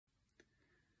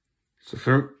So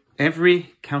for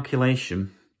every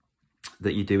calculation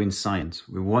that you do in science,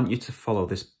 we want you to follow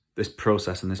this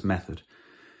process and this method.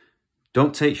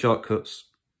 Don't take shortcuts.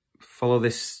 Follow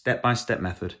this step-by-step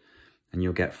method and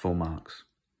you'll get full marks.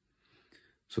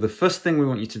 So the first thing we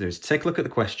want you to do is take a look at the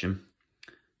question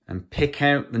and pick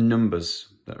out the numbers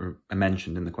that are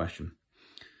mentioned in the question.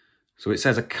 So it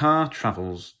says a car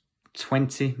travels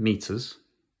 20 meters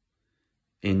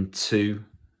in 2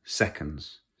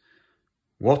 seconds.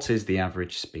 What is the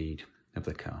average speed of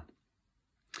the car?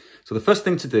 So the first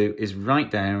thing to do is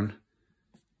write down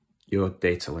your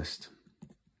data list.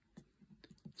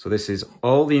 So this is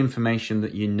all the information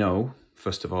that you know,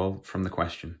 first of all, from the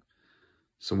question.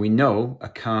 So we know a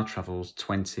car travels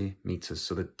 20 meters.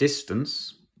 So the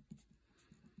distance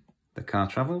the car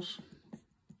travels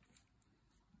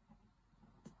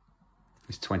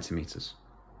is 20 meters.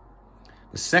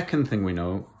 The second thing we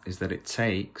know is that it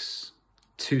takes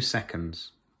 2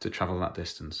 seconds to travel that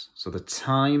distance. So the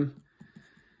time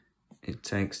it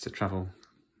takes to travel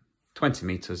 20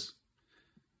 meters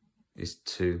is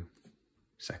 2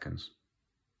 seconds.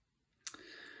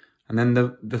 And then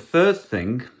the third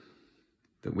thing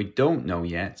that we don't know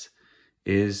yet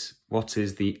is what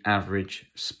is the average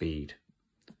speed.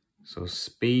 So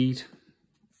speed,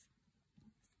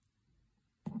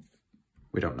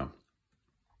 we don't know.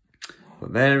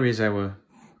 But there is our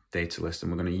data list,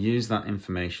 and we're going to use that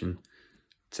information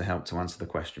to help to answer the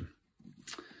question.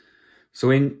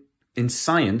 So in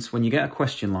science, when you get a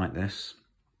question like this,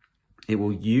 it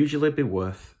will usually be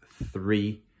worth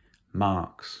 3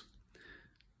 marks.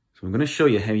 So I'm going to show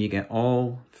you how you get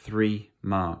all 3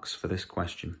 marks for this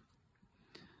question.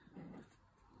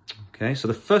 Okay, so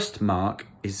the first mark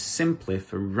is simply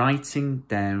for writing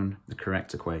down the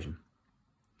correct equation.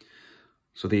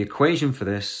 So the equation for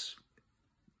this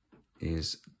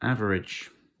is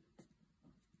average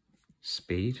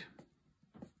speed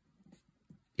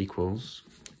equals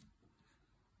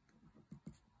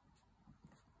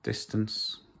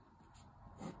distance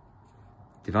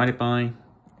divided by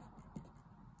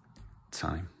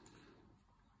time.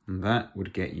 And that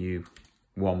would get you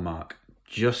 1 mark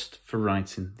just for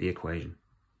writing the equation.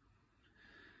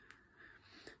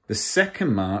 The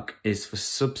second mark is for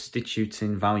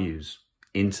substituting values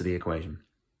into the equation.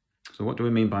 So what do we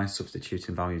mean by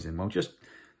substituting values in? Well, just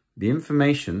the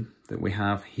information that we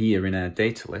have here in our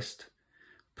data list,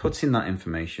 putting that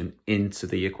information into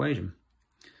the equation.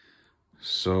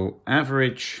 So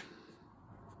average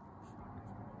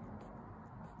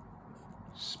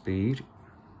speed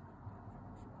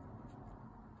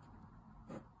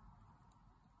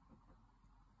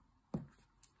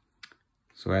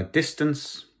so our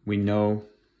distance we know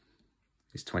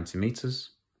is 20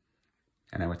 meters,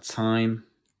 and our time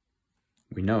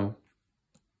we know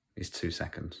is 2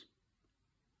 seconds.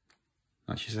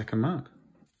 That's your second mark.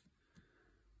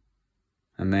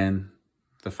 And then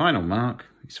the final mark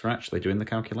is for actually doing the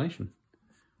calculation.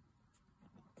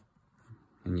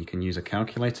 And you can use a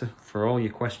calculator for all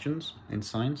your questions in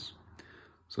science.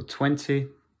 So 20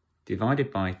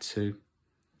 divided by 2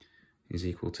 is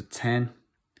equal to 10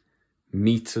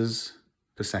 meters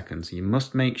per second. So you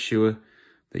must make sure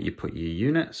that you put your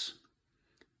units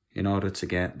in order to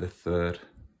get the third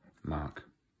mark.